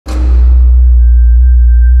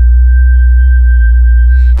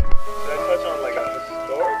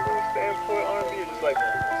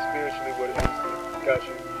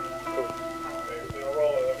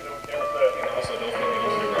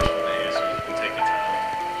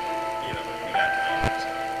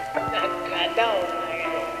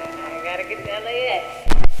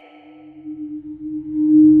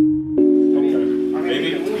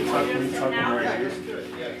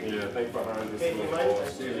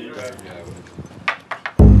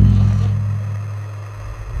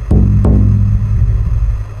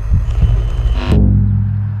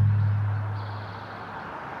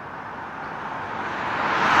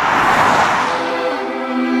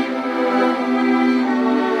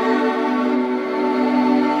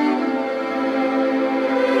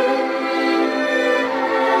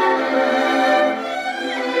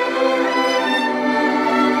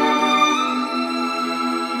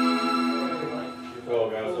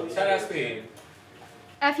Shout out speed.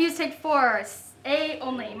 F Hues take 4. A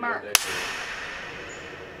only. Mark.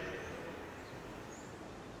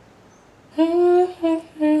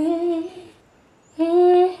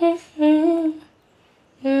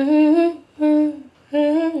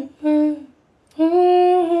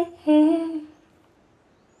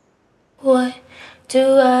 What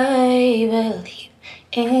do I believe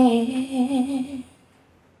in?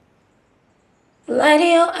 Light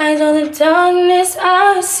in your eyes on the darkness,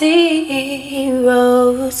 I see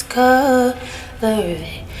rose-colored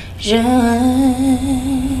vision.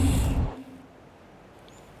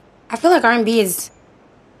 I feel like R&B is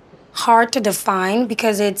hard to define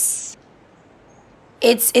because it's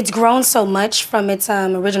grown so much from its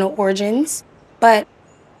original origins. But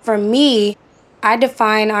for me, I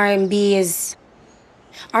define R&B is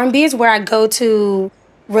where I go to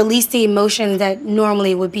release the emotion that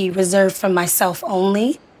normally would be reserved for myself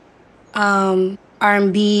only.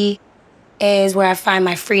 R&B is where I find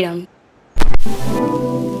my freedom.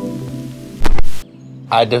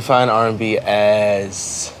 I define R&B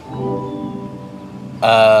as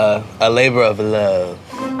a labor of love.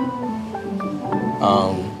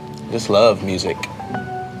 Just love music.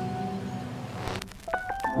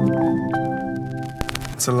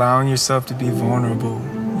 It's allowing yourself to be vulnerable,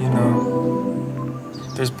 you know?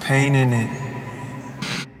 There's pain in it.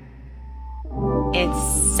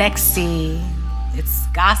 It's sexy. It's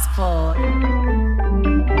gospel.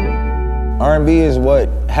 R&B is what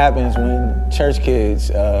happens when church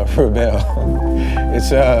kids rebel.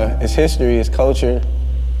 It's history, it's culture.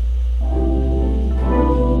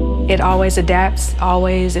 It always adapts,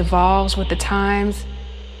 always evolves with the times.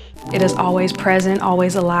 It is always present,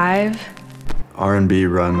 always alive. R&B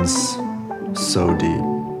runs so deep.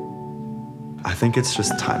 I think it's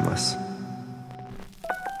just timeless.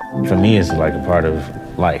 For me, it's like a part of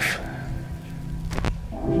life.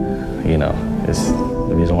 You know, it's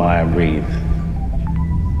the reason why I breathe.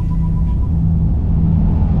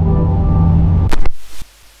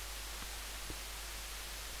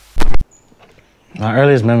 My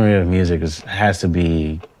earliest memory of music has to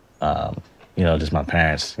be, you know, just my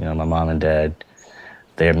parents. You know, my mom and dad,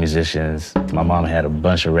 they're musicians. My mom had a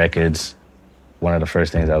bunch of records. One of the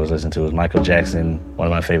first things I was listening to was Michael Jackson. One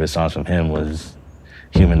of my favorite songs from him was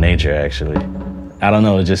Human Nature, actually. I don't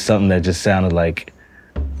know, it's just something that just sounded like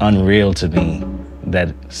unreal to me,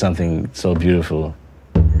 that something so beautiful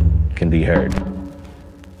can be heard.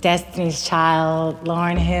 Destiny's Child,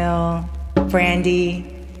 Lauryn Hill,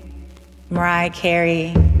 Brandy, Mariah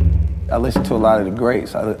Carey. I listened to a lot of the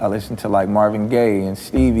greats. I listened to like Marvin Gaye and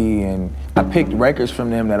Stevie, and I picked records from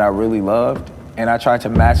them that I really loved, and I tried to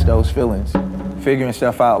match those feelings. Figuring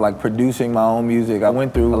stuff out, like producing my own music. I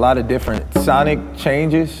went through a lot of different sonic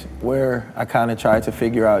changes where I kind of tried to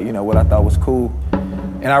figure out, you know, what I thought was cool.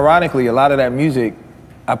 And ironically, a lot of that music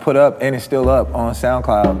I put up, and it's still up on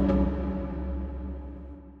SoundCloud.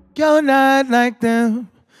 You're not like them,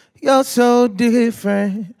 you're so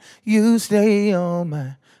different. You stay on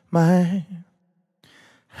my mind.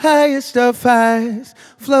 Higher stuff eyes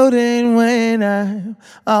floating when I'm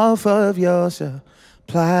off of your supply.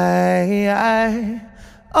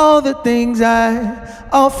 All the things I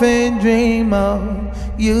often dream of,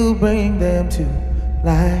 you bring them to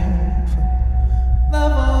life.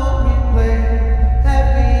 Love on replay,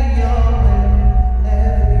 happy young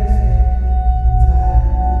every single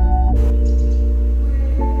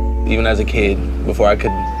time. Even as a kid, before I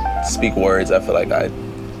could speak words, I feel like I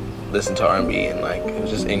listened to R&B and like it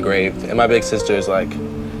was just engraved. And my big sister is like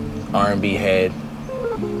R&B head,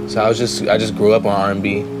 so I just grew up on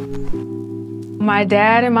R&B. My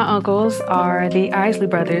dad and my uncles are the Isley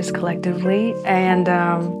Brothers collectively, and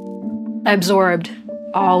absorbed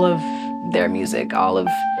all of their music, all of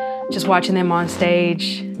just watching them on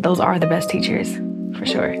stage. Those are the best teachers, for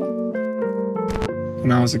sure.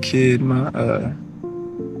 When I was a kid, my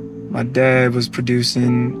dad was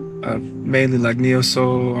producing mainly like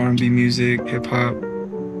neo-soul, R&B music, hip-hop,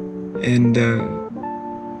 and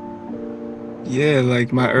yeah,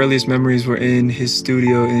 like my earliest memories were in his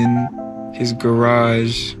studio in his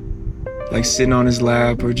garage, like sitting on his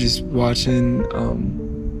lap or just watching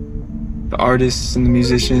the artists and the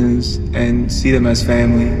musicians and see them as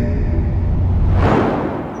family.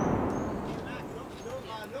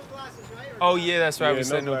 Oh yeah, that's right. Yeah, we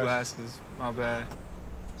said no glasses. glasses. My bad.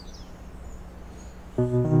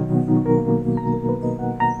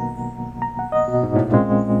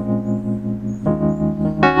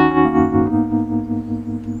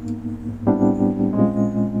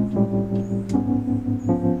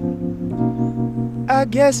 I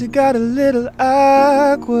guess it got a little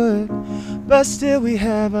awkward, but still we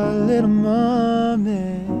have a little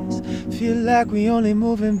moment. feel like we only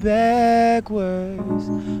moving backwards,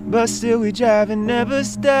 but still we driving, never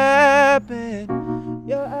stopping.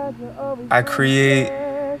 Your eyes are always I create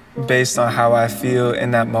based on how I feel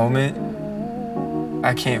in that moment.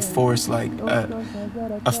 I can't force like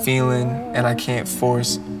a feeling, and I can't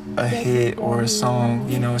force a hit or a song.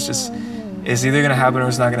 You know, it's either gonna happen or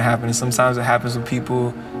it's not gonna happen. And sometimes it happens with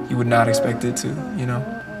people you would not expect it to, you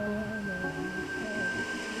know?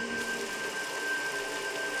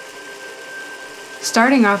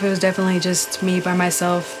 Starting off, it was definitely just me by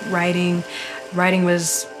myself writing. Writing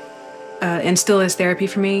was and still is therapy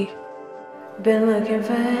for me. Been looking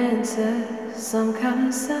for answers, some kind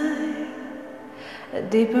of sign, a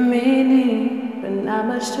deeper meaning, but not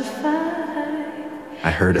much to find.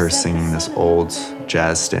 I heard her singing this old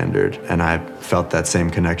jazz standard, and I felt that same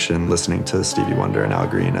connection listening to Stevie Wonder and Al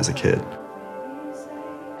Green as a kid.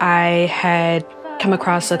 I had come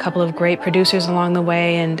across a couple of great producers along the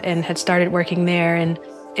way and had started working there. And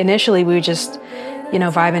initially we were just, you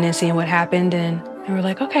know, vibing and seeing what happened. And we're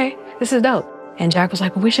like, okay, this is dope. And Jack was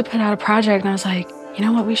like, well, we should put out a project. And I was like, you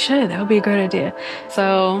know what, we should. That would be a great idea.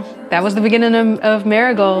 So that was the beginning of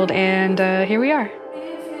Marigold, and here we are.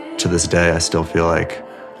 To this day, I still feel like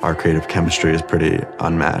our creative chemistry is pretty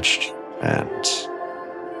unmatched. And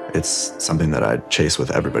it's something that I chase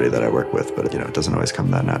with everybody that I work with, but you know, it doesn't always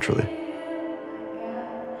come that naturally.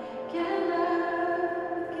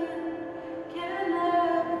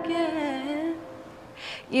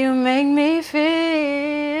 You make me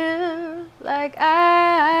feel like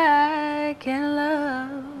I can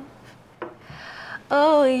love.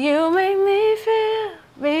 Oh, you make me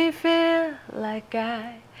feel like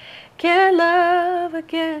I can love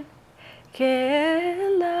again,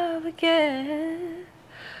 can love again.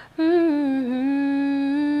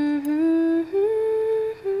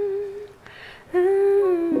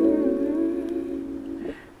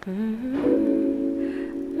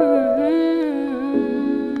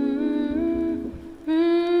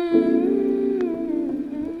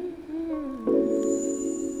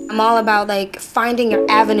 I'm all about like finding your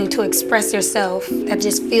avenue to express yourself that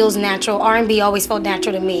just feels natural. R&B always felt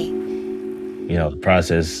natural to me. You know, the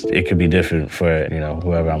process, it could be different for, you know,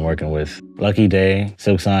 whoever I'm working with. Lucky Day,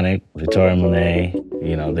 Silk Sonic, Victoria Monet,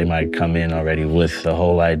 you know, they might come in already with the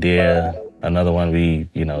whole idea. Another one, we,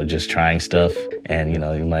 you know, just trying stuff, and, you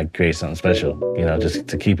know, you might create something special, you know, just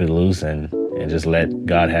to keep it loose and just let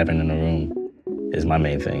God happen in the room is my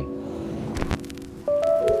main thing.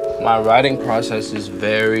 My writing process is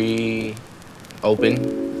very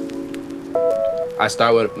open. I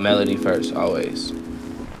start with melody first, always.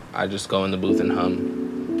 I just go in the booth and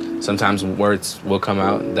hum. Sometimes words will come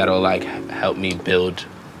out that'll like help me build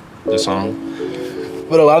the song.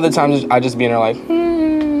 But a lot of the times I just be in there like,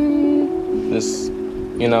 just,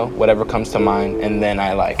 you know, whatever comes to mind. And then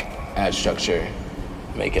I like add structure,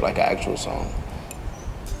 make it like an actual song.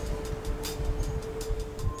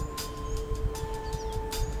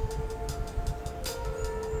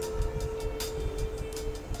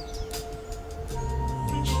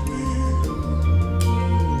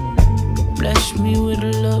 Bless me with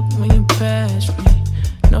a look when you pass me.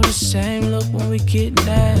 Know the same look when we get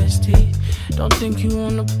nasty. Don't think you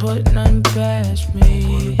wanna put nothing past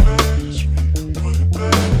me.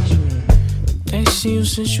 Ain't seen you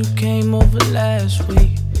since you came over last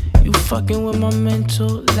week. You fucking with my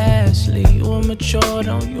mental lastly. You immature,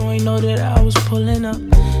 don't you ain't know that I was pulling up.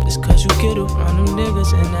 It's cause you get around them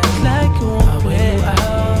niggas and act like you want way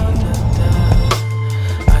out.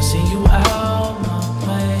 I see you out my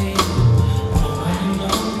way.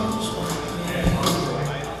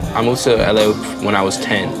 I moved to LA when I was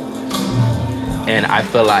 10, and I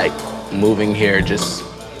feel like moving here just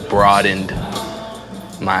broadened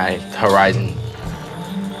my horizon.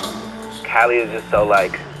 Cali is just so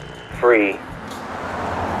like free.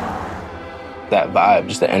 That vibe,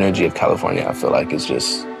 just the energy of California, I feel like is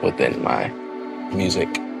just within my music.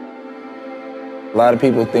 A lot of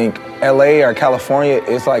people think LA or California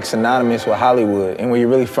is like synonymous with Hollywood, and when you're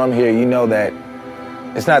really from here, you know that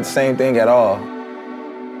it's not the same thing at all.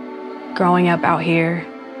 Growing up out here,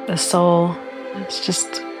 the soul, it's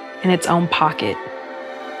just in its own pocket.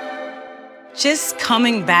 Just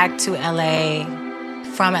coming back to LA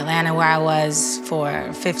from Atlanta, where I was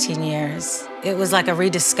for 15 years, it was like a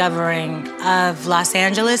rediscovering of Los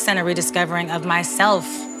Angeles and a rediscovering of myself.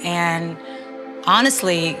 And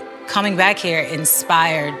honestly, coming back here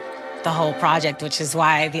inspired the whole project, which is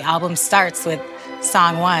why the album starts with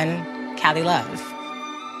song 1, Cali Love.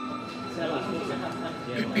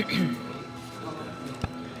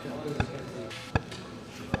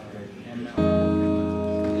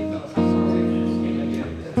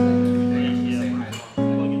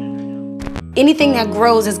 anything that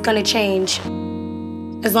grows is gonna change.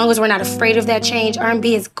 As long as we're not afraid of that change,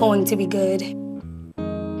 R&B is going to be good.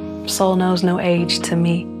 Soul knows no age to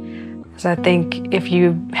me. Because I think if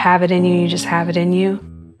you have it in you, you just have it in you.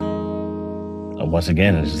 Once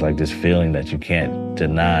again, it's just like this feeling that you can't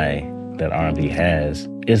deny that R&B has.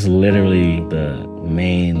 It's literally the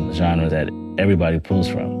main genre that everybody pulls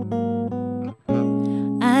from.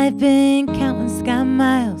 I've been counting sky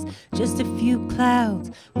miles, just a few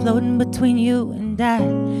clouds floating between you and I.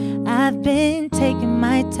 I've been taking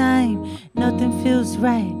my time, nothing feels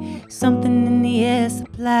right, something in the air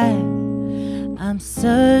supply. I'm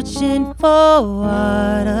searching for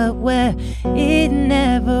water where it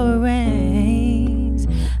never rains.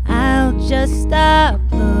 I'll just stop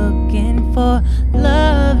looking for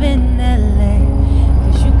love in LA,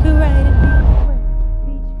 'cause you could write it.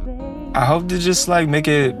 I hope to just like make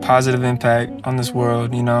a positive impact on this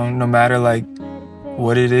world, you know, no matter like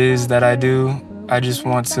what it is that I do. I just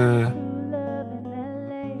want to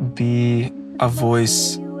be a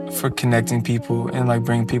voice for connecting people and like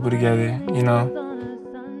bringing people together, you know?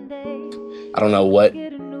 I don't know what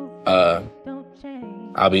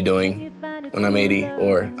I'll be doing when I'm 80,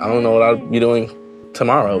 or I don't know what I'll be doing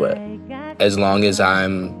tomorrow, but as long as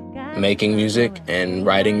I'm making music and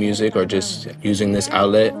writing music or just using this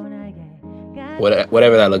outlet,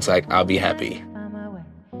 whatever that looks like, I'll be happy.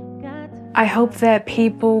 I hope that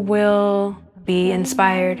people will be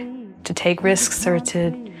inspired to take risks or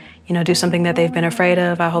to, you know, do something that they've been afraid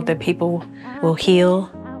of. I hope that people will heal.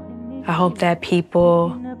 I hope that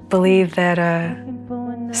people believe that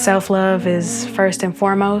self-love is first and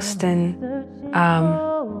foremost, and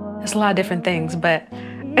it's a lot of different things, but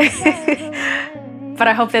but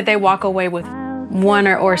I hope that they walk away with one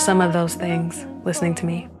or some of those things listening to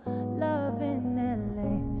me.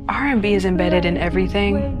 R&B is embedded in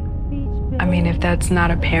everything. I mean, if that's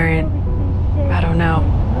not apparent, I don't know.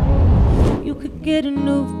 You could get a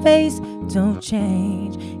new face, don't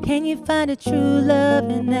change. Can you find a true love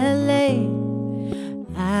in LA?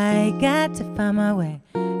 I got to find my way,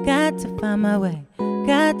 got to find my way,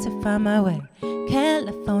 got to find my way.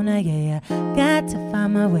 California, yeah, got to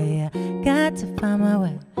find my way, got to find my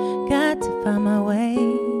way, got to find my way.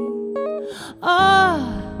 Oh,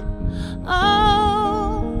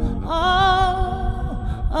 oh, oh,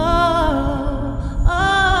 oh.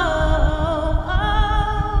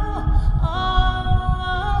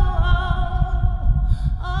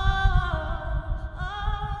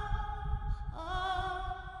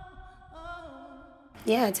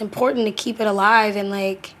 Yeah, it's important to keep it alive and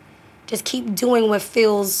like just keep doing what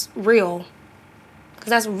feels real. Cause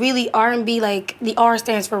that's really R&B, like the R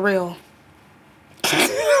stands for real.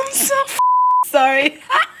 I'm so sorry.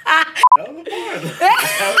 I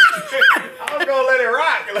was gonna let it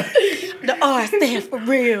rock. The R stands for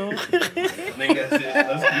real. I think that's it.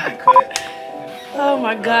 Let's keep it cut. Oh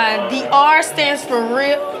my God, the R stands for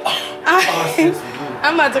real.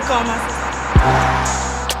 I'm about to call my sister.